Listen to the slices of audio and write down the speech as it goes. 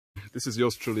This is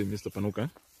yours truly, Mr. Panuka.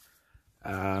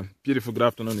 Beautiful good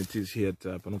afternoon it is here at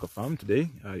Panuka Farm today.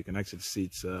 You can actually see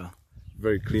it's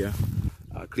very clear,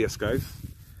 clear skies.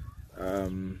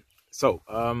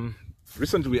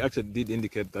 Recently we actually did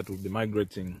indicate that we'll be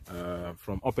migrating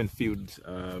from open field,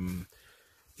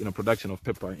 production of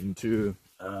pepper into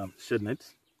shadenet.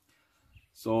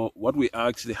 So what we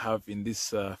actually have in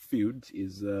this field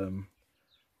is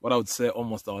what I would say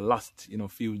almost our last,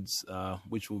 fields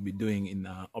which we'll be doing in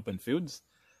open fields.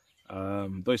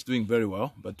 Though it's doing very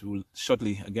well, but we'll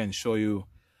shortly again show you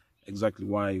exactly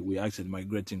why we're actually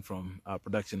migrating from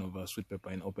production of sweet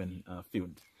pepper in open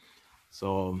field.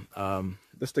 So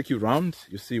let's take you around.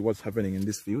 You see what's happening in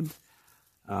this field,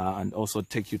 and also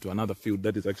take you to another field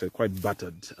that is actually quite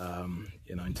battered,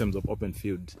 in terms of open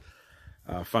field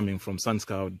farming from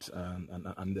Sunscout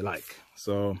and the like.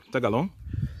 So tag along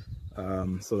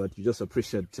so that you just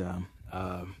appreciate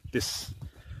this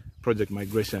project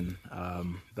migration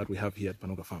that we have here at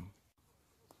Panuka Farm.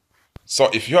 So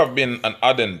if you have been an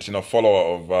ardent,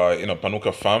 follower of,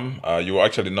 Panuka Farm, you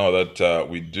actually know that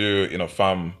we do,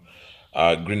 farm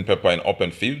green pepper in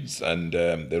open fields, and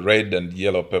the red and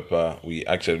yellow pepper, we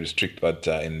actually restrict that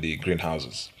in the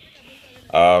greenhouses.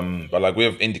 But like we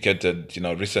have indicated,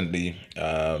 recently,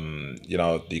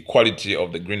 the quality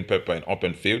of the green pepper in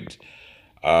open field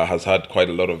has had quite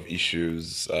a lot of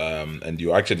issues, and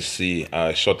you actually see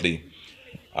shortly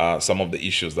some of the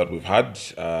issues that we've had.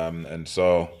 And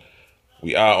so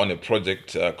we are on a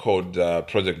project called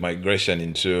Project Migration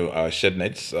into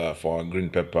shadenets for our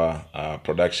green pepper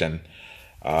production.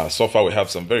 So far, we have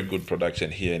some very good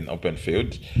production here in open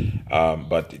field,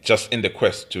 but just in the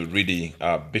quest to really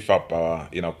beef up our,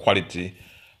 quality.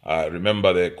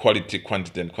 Remember the quality,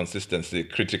 quantity, and consistency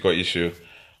critical issue.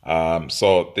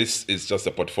 So this is just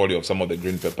a portfolio of some of the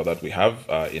green pepper that we have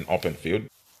in open field.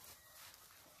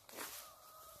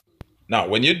 Now,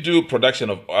 when you do production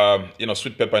of,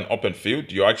 sweet pepper in open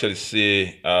field, you actually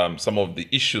see some of the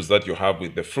issues that you have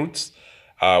with the fruits,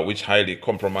 which highly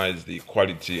compromise the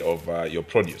quality of your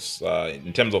produce.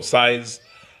 In terms of size,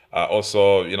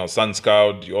 also,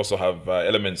 Sunscout, you also have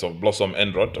elements of blossom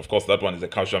end rot. Of course, that one is a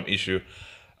calcium issue.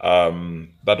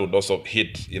 That would also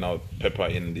hit, pepper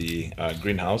in the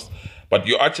greenhouse. But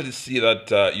you actually see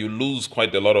that you lose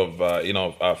quite a lot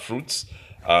of, fruits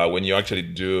when you actually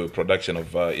do production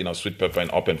of, sweet pepper in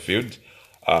open field.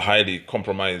 Highly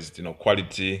compromised,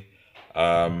 quality.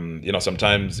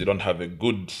 Sometimes you don't have a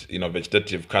good,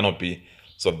 vegetative canopy.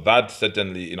 So that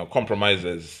certainly,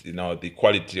 compromises, the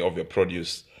quality of your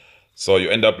produce. So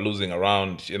you end up losing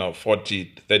around,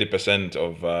 40–30%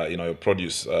 of, your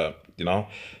produce,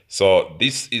 So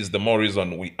this is the more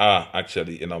reason we are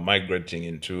actually, migrating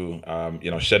into,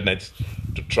 shadenets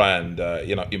to try and,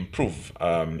 improve,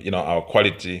 our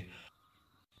quality.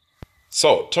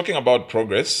 So talking about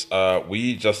progress,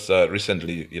 we just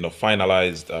recently,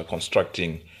 finalized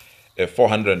constructing a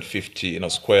 450,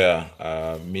 square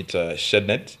meter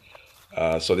shadenet.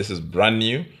 So this is brand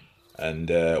new. And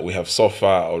we have so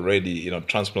far already,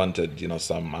 transplanted,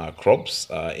 some crops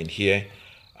in here.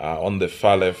 On the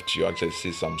far left, you actually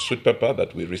see some sweet pepper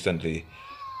that we recently,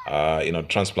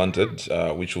 transplanted,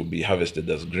 which will be harvested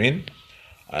as green.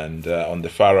 And on the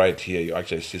far right here, you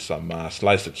actually see some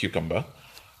sliced cucumber.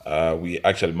 We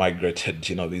actually migrated,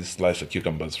 these sliced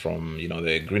cucumbers from,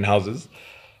 the greenhouses.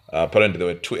 Apparently, they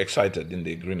were too excited in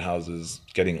the greenhouses,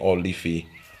 getting all leafy.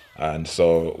 And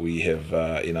so we have,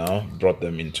 brought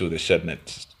them into the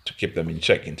shadenet to keep them in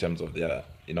check in terms of their,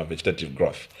 vegetative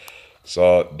growth.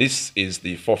 So this is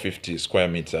the 450 square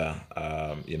meter,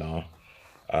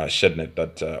 shadenet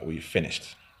that we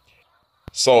finished.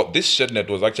 So this shadenet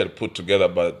was actually put together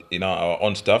by, our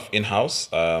own staff in-house.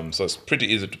 So it's pretty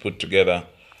easy to put together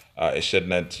a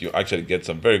shadenet. You actually get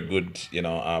some very good,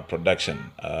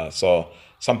 production. So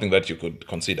something that you could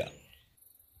consider.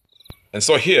 And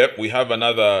so here we have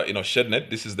another, shadenet.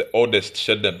 This is the oldest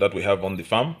shadenet that we have on the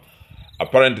farm.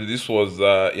 Apparently, this was,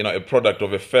 a product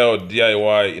of a failed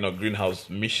DIY, greenhouse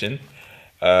mission.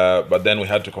 But then we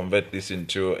had to convert this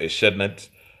into a shadenet.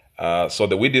 So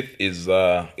the width is,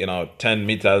 10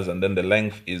 meters, and then the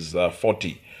length is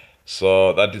 40.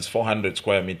 So that is 400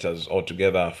 square meters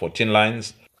altogether, 14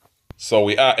 lines. So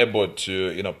we are able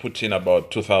to, put in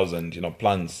about 2,000,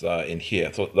 plants in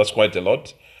here. So that's quite a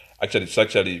lot. Actually, it's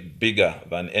actually bigger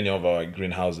than any of our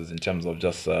greenhouses in terms of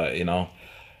just,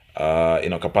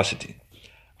 capacity.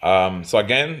 So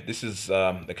again, this is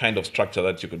the kind of structure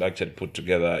that you could actually put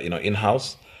together,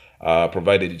 in-house,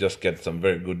 provided you just get some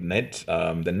very good net.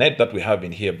 The net that we have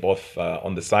in here, both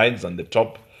on the sides and the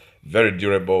top, very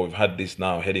durable. We've had this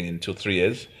now heading into 3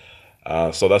 years.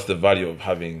 So that's the value of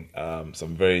having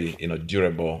some very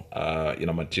durable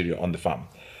material on the farm.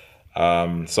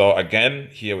 So again,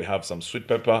 here we have some sweet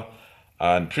pepper,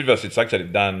 and previously it's actually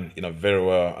done very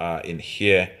well in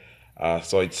here.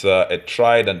 So it's a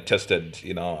tried and tested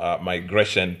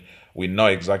migration. We know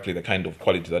exactly the kind of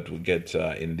quality that we get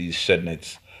in these shed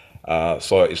nets.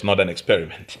 So it's not an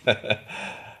experiment.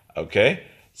 Okay,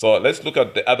 so let's look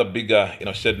at the other bigger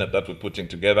shed net that we're putting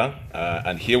together,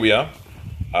 and here we are.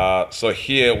 So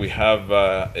here we have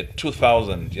a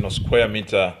 2,000 square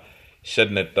meter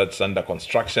shed net that's under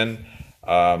construction.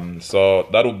 So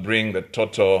that will bring the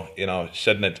total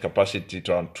shed net capacity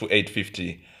to around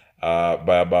 2,850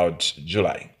 by about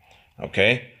July.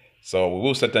 Okay, so we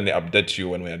will certainly update you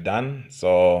when we are done.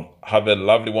 So have a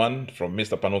lovely one from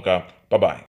Mr. Panuka. Bye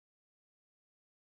bye.